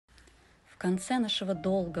конце нашего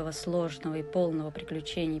долгого, сложного и полного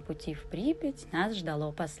приключений пути в Припять нас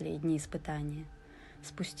ждало последнее испытание.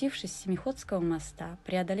 Спустившись с Семиходского моста,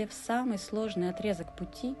 преодолев самый сложный отрезок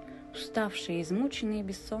пути, уставшие и измученные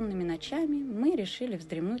бессонными ночами, мы решили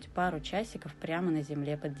вздремнуть пару часиков прямо на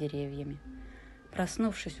земле под деревьями.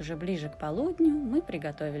 Проснувшись уже ближе к полудню, мы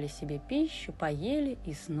приготовили себе пищу, поели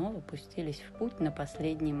и снова пустились в путь на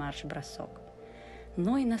последний марш-бросок.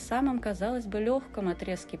 Но и на самом, казалось бы, легком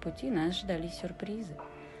отрезке пути нас ждали сюрпризы.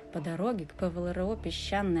 По дороге к ПВЛРО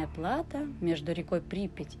 «Песчаная плата» между рекой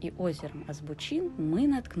Припять и озером Азбучин мы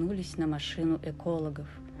наткнулись на машину экологов.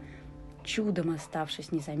 Чудом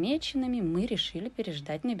оставшись незамеченными, мы решили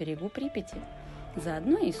переждать на берегу Припяти,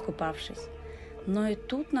 заодно и искупавшись. Но и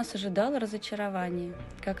тут нас ожидало разочарование.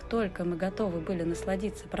 Как только мы готовы были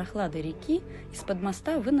насладиться прохладой реки, из-под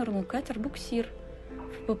моста вынырнул катер-буксир.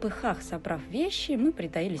 В попыхах, собрав вещи, мы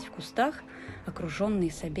притаились в кустах,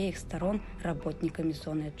 окруженные с обеих сторон работниками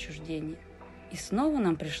зоны отчуждения. И снова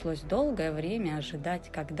нам пришлось долгое время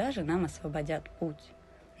ожидать, когда же нам освободят путь.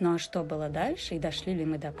 Ну а что было дальше и дошли ли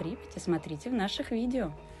мы до Припяти, смотрите в наших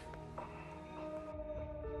видео.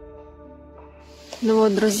 Ну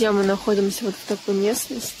вот, друзья, мы находимся вот в такой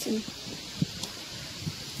местности.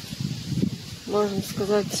 Можно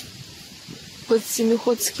сказать, под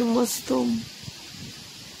Семиходским мостом.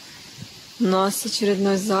 У нас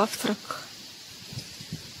очередной завтрак.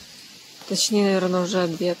 Точнее, наверное, уже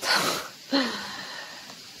обед.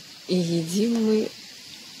 И едим мы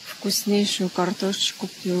вкуснейшую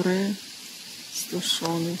картошечку-пюре с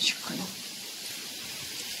тушеночкой.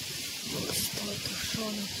 С той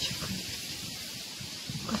тушеночкой.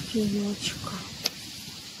 Кофеечка.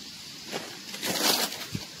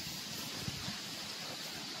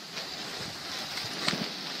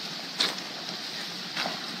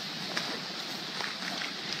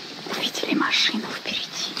 Видели машину впереди?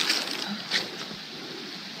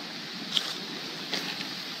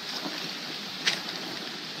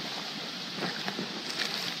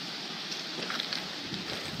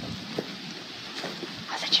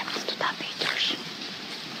 А зачем ты туда идешь?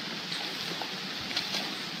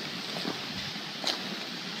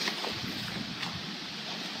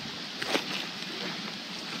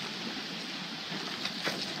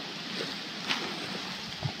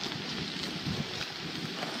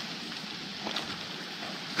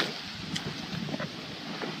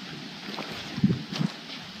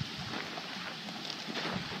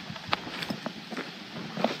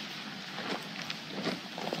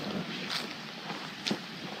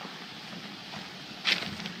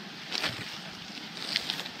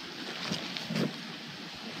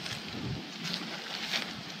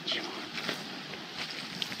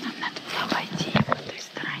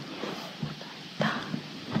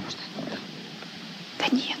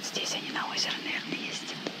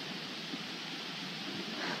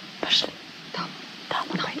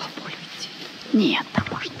 Нет, там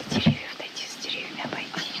можно до деревьев дойти, с деревьями обойти.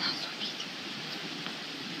 Они нас увидят.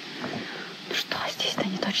 Ну что, здесь-то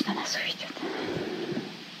они точно нас увидят.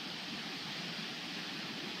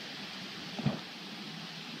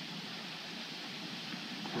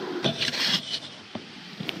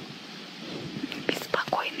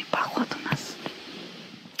 Беспокойный поход у нас.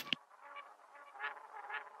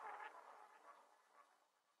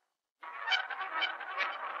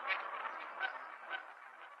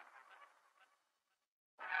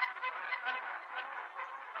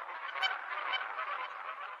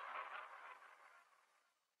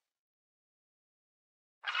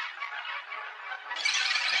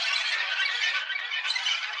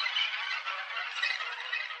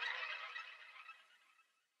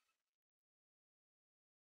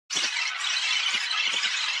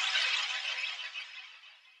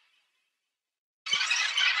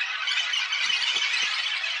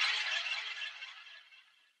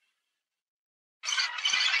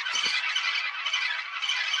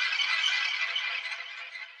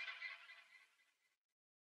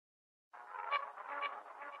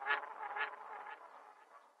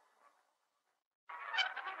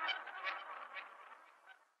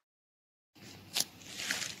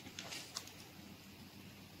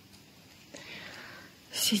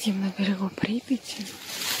 Сидим на берегу Припяти,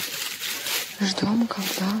 ждем,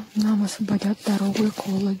 когда нам освободят дорогу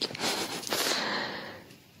экологи,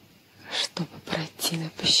 чтобы пройти на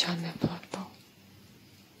песчаное плато.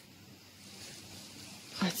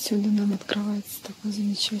 Отсюда нам открывается такой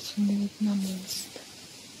замечательный вид на мост.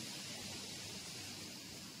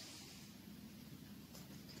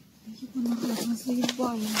 Мы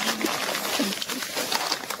заебали.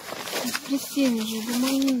 Воскресенье же,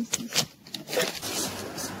 угомонитесь.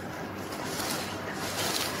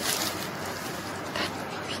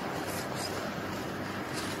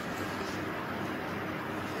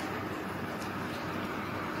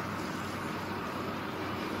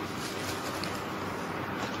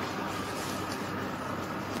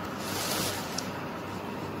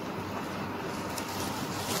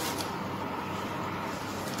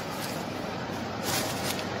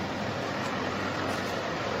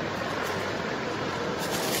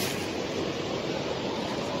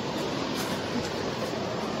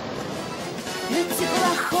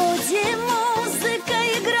 теплоходе музыка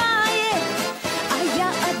играет, а я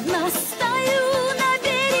одна стою на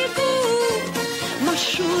берегу,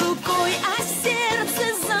 машу рукой, а сердце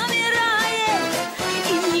замирает,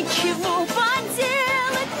 и ничего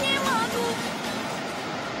поделать не могу.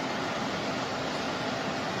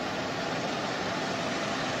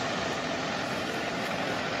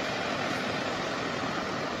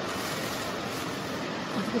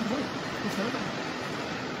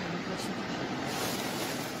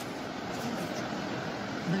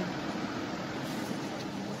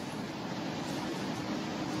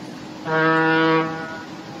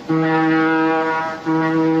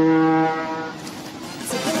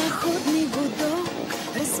 Теплоходный гудок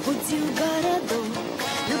разбудил городок,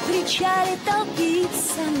 на причале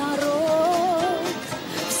толпится народ.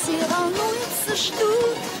 Все волнуются,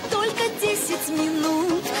 ждут только 10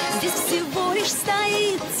 минут. Здесь всего лишь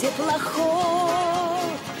стоит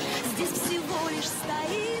теплоход. Здесь всего лишь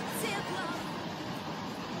стоит теплоход.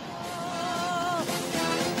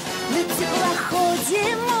 На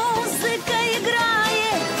теплоходе музыка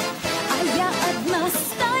играет, а я одна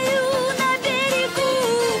стою на берегу,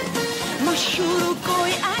 машу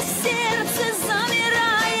рукой, а сердце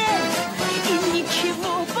замирает, и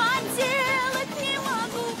ничего поделать не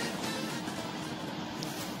могу.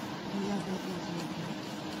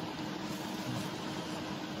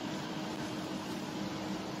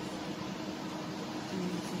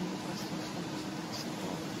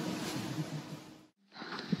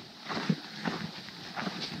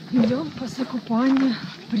 Идем после купания в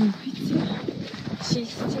Припяти.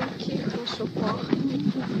 Чистенькие, хорошо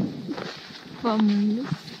пахнет. Помылись.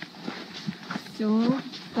 Все,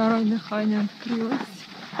 второе дыхание открылось.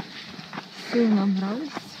 Сил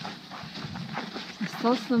набрались.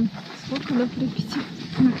 Осталось нам сколько до Припяти?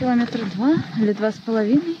 Ну, километра 2 или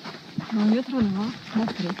 2,5. Километра 2 на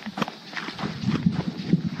Припять.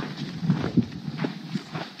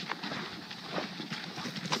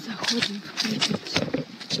 Заходим в Припять.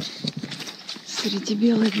 Среди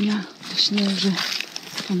бела дня, точнее уже,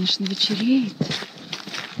 конечно, вечереет,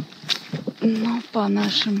 но по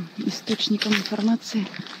нашим источникам информации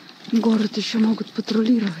город еще могут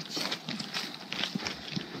патрулировать.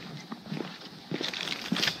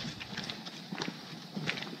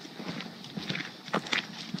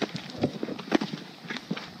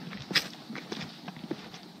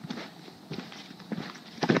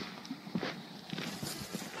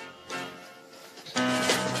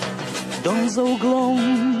 Дом за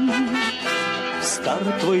углом,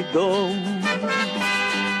 старый твой дом,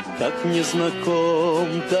 так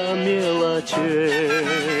незнаком до мелочей.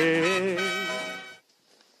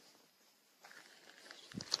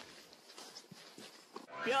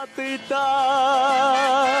 Пятый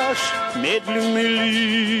этаж, медленный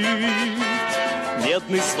лифт,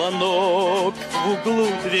 медный звонок в углу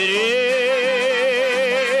дверей.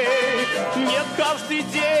 Мне каждый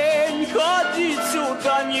день ходить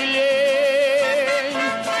сюда не лень,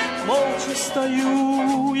 молча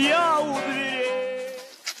стою я у дверей.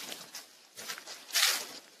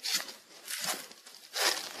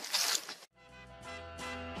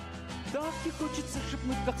 Так и хочется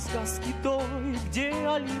шепнуть, как в сказке той, где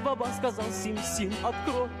Али-Баба сказал Сим-Сим,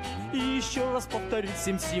 открой. И еще раз повторить: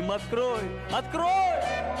 Сим-Сим, открой, открой.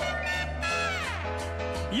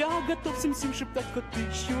 Я готов Сим-Сим шептать хоть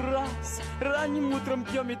 1000 раз, ранним утром,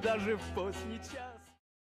 днем и даже в поздний час.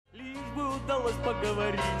 Лишь бы удалось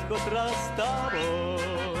поговорить хоть раз с тобой,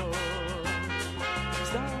 с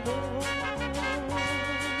тобой,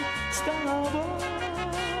 с тобой.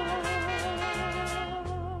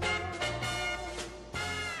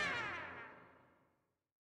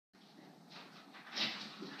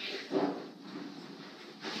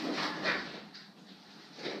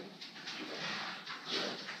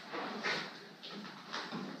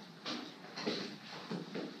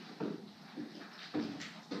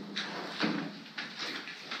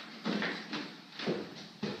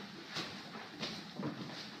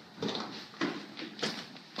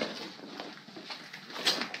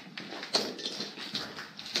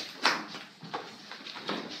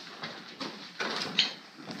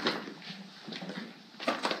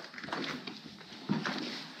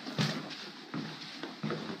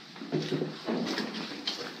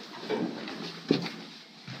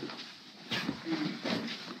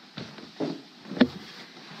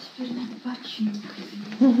 Теперь надо починкой.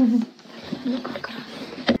 Ну как раз.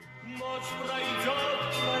 Ночь пройдет,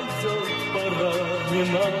 пора,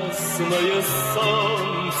 ненастное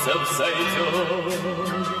солнце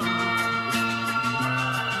взойдет.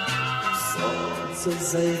 Солнце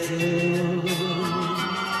зайдет.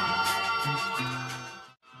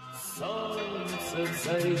 Солнце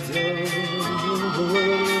отойдет,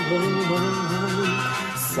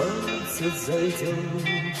 солнце зайдет.